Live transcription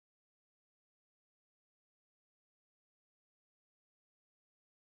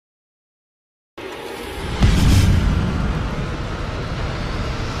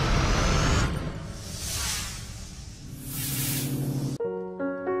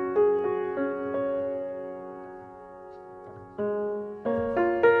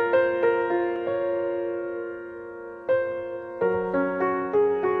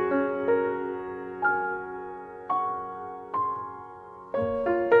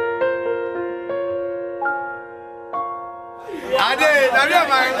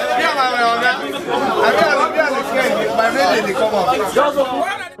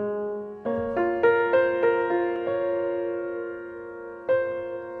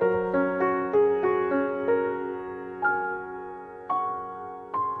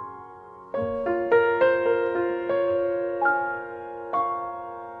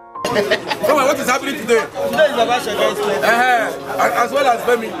What is happening today? Today is Baba Shege's birthday. As well as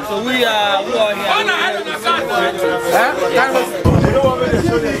Femi. So we are here.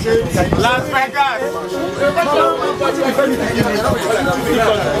 Las Vegas.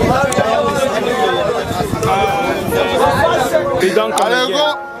 We don't come again. Go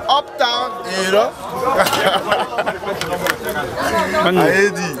uptown, you know.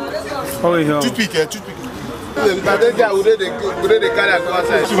 Toothpick. The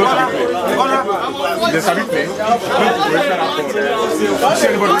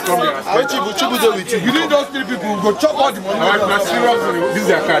you need those 3 people go chop all the money. This is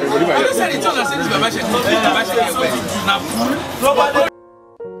their card.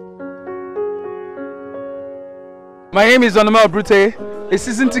 My name is Onoma Brute, a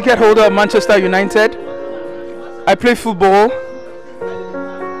season ticket holder of Manchester United. I play football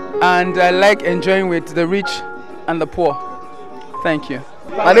and I like enjoying with the rich and the poor. Thank you.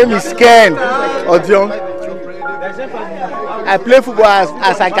 My name is Ken Odion. I play football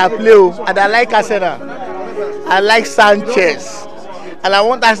as I can play, and I like Arsenal. I like Sanchez, and I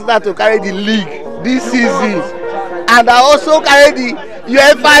want Arsenal to carry the league this season. And I also carry the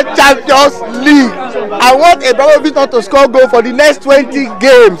UEFA Champions League. I want Abramovich not to score goal for the next 20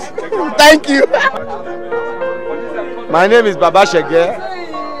 games. Thank you. My name is Baba Shege,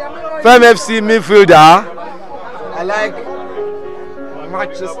 FMFC midfielder. I like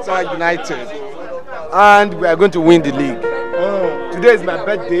Manchester United, and we are going to win the league. Today is my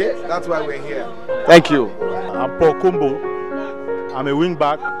birthday, that's why we're here. Thank you. I'm Paul Kumbo. I'm a wing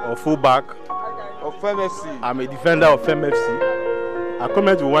back or full back of FMFC. I'm a defender of FMFC. I come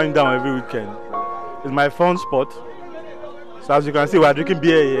here to wind down every weekend. It's my fun sport. So as you can see, we are drinking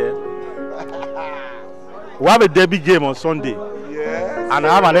beer here. We have a derby game on Sunday. Yes. And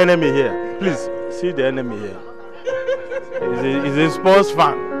I have an enemy here. Please see the enemy here. He's a sports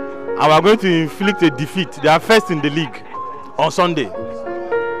fan. And we are going to inflict a defeat. They are first in the league on Sunday.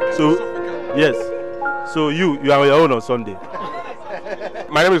 So yes. So you are your own on Sunday.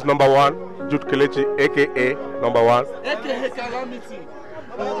 My name is Number One, Jude Kelechi, aka Number One. AKA Calamity.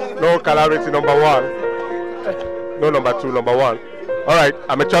 No Calamity, Number One. No Number Two, Number One. Alright,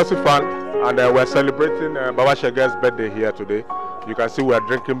 I'm a Chelsea fan, and we're celebrating Baba Shege's birthday here today. You can see we're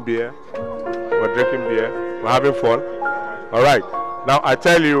drinking beer. We're having fun. Alright, now I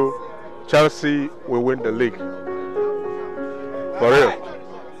tell you, Chelsea will win the league. For real.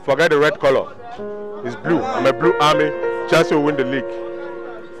 Forget the red color. It's blue. I'm a blue army. Chelsea will win the league.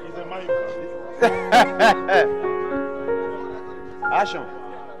 Action.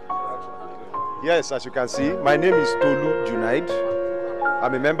 Yes, as you can see, my name is Tolu Junaid.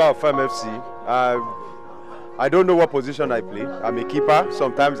 I'm a member of FMFC. I don't know what position I play. I'm a keeper.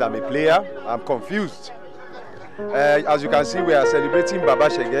 Sometimes I'm a player. I'm confused. As you can see, we are celebrating Baba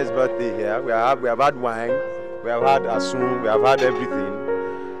Shege's birthday here. We have had wine. We have had asun. We have had everything.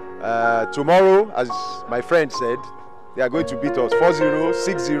 Tomorrow, as my friend said, they are going to beat us 4-0,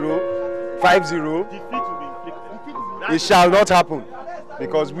 6-0, 5-0. It shall not happen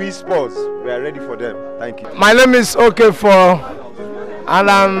because we Spurs, we are ready for them. Thank you. My name is Okafor, and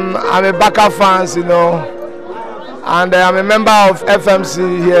I'm a Barca fan, you know, and I'm a member of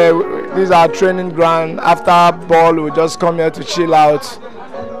FMC here. This is our training ground. After ball, we just come here to chill out.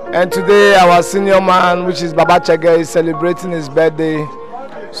 And today, our senior man, which is Baba Shege, is celebrating his birthday.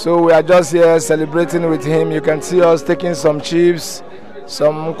 So we are just here celebrating with him. You can see us taking some chips,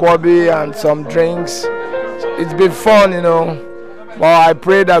 some kwabi, and some drinks. It's been fun, you know. But I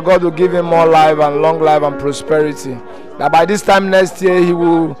pray that God will give him more life and long life and prosperity. That by this time next year, he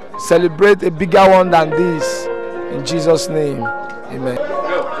will celebrate a bigger one than this. In Jesus' name, amen.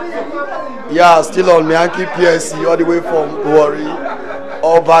 Yeah, still on Mianki PSC, all the way from Warri,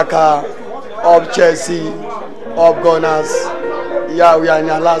 up Barca, up Chelsea, up Gunners. Yeah, we are in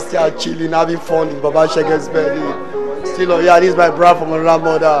our last year chilling, having fun with Baba Shege's birthday. Still on, yeah, this is my brother from another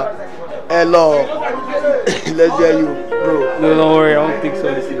mother. Hello. Let's hear you, bro. No, don't worry, I don't think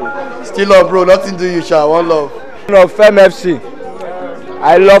so. Still on, bro, nothing to you, Sha. One love. Of FMFC,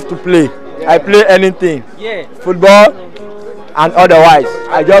 I love to play. I play anything. Yeah. Football and otherwise.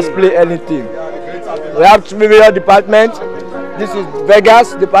 I just play anything. We have two departments. This is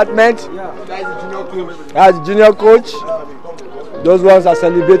Vegas department. That's the junior coach. Those ones are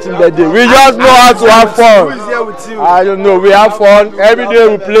celebrating birthday. We just know how to have fun. Who is here with you? I don't know. We have fun. Every day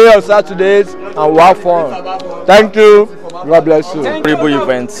we play on Saturdays and we have fun. Thank you. God bless you. Terrible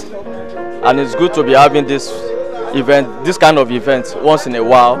event, and it's good to be having this event, this kind of event, once in a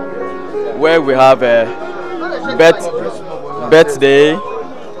while, where we have a birthday.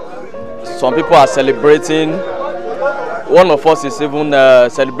 Some people are celebrating. One of us is even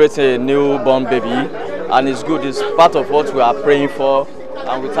celebrating a newborn baby, and it's good. It's part of what we are praying for,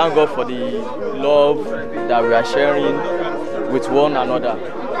 and we thank God for the love that we are sharing with one another.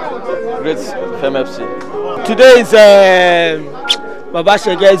 Great FMFC. Today is Baba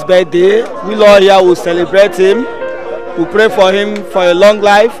Shege's birthday. We all here will celebrate him. We pray for him for a long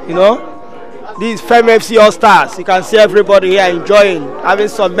life, you know. These FMFC All Stars, you can see everybody here enjoying, having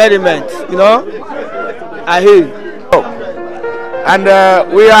some merriment, you know. I hear you. And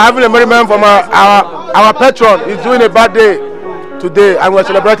we are having a merriment from our patron. He's doing a birthday today and we're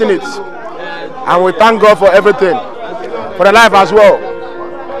celebrating it. And we thank God for everything, for the life as well.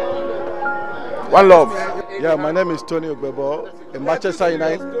 One love. Yeah, my name is Tony Ogbebo, a Manchester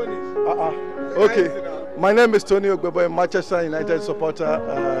United. Okay, my name is Tony Ogbebo, a Manchester United supporter.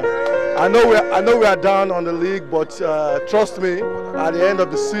 I know we are down on the league, but trust me, at the end of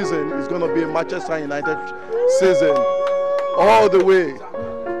the season, it's going to be a Manchester United season all the way.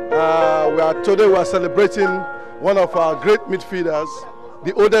 Today we are celebrating one of our great midfielders,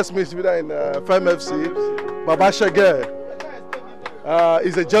 the oldest midfielder in FMFC, Baba Shege.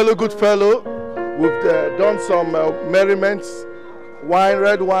 He's a jolly good fellow. We've done some merriments, wine,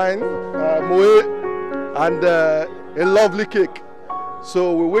 red wine, moe, and a lovely cake.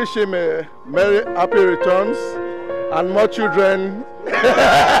 So we wish him a merry, happy returns and more children.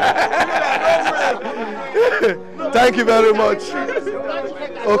 Thank you very much.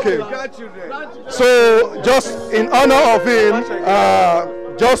 Okay. So just in honor of him,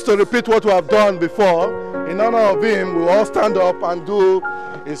 just to repeat what we have done before, in honor of him, we all stand up and do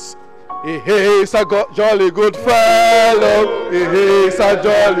his. He's a jolly good fellow. He's a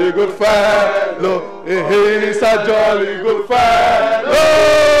jolly good fellow. He's a jolly good fellow.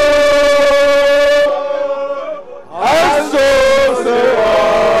 And so say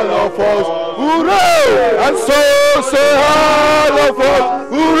all of us, hooray! And so say all of us,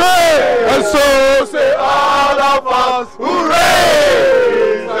 hooray! And so say all of us, hooray!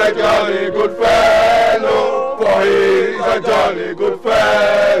 He's a jolly good fellow. For he's a jolly good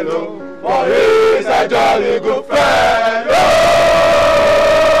fellow. For he's a jolly good fellow.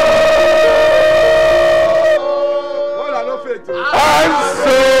 And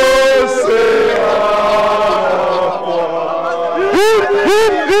so say all.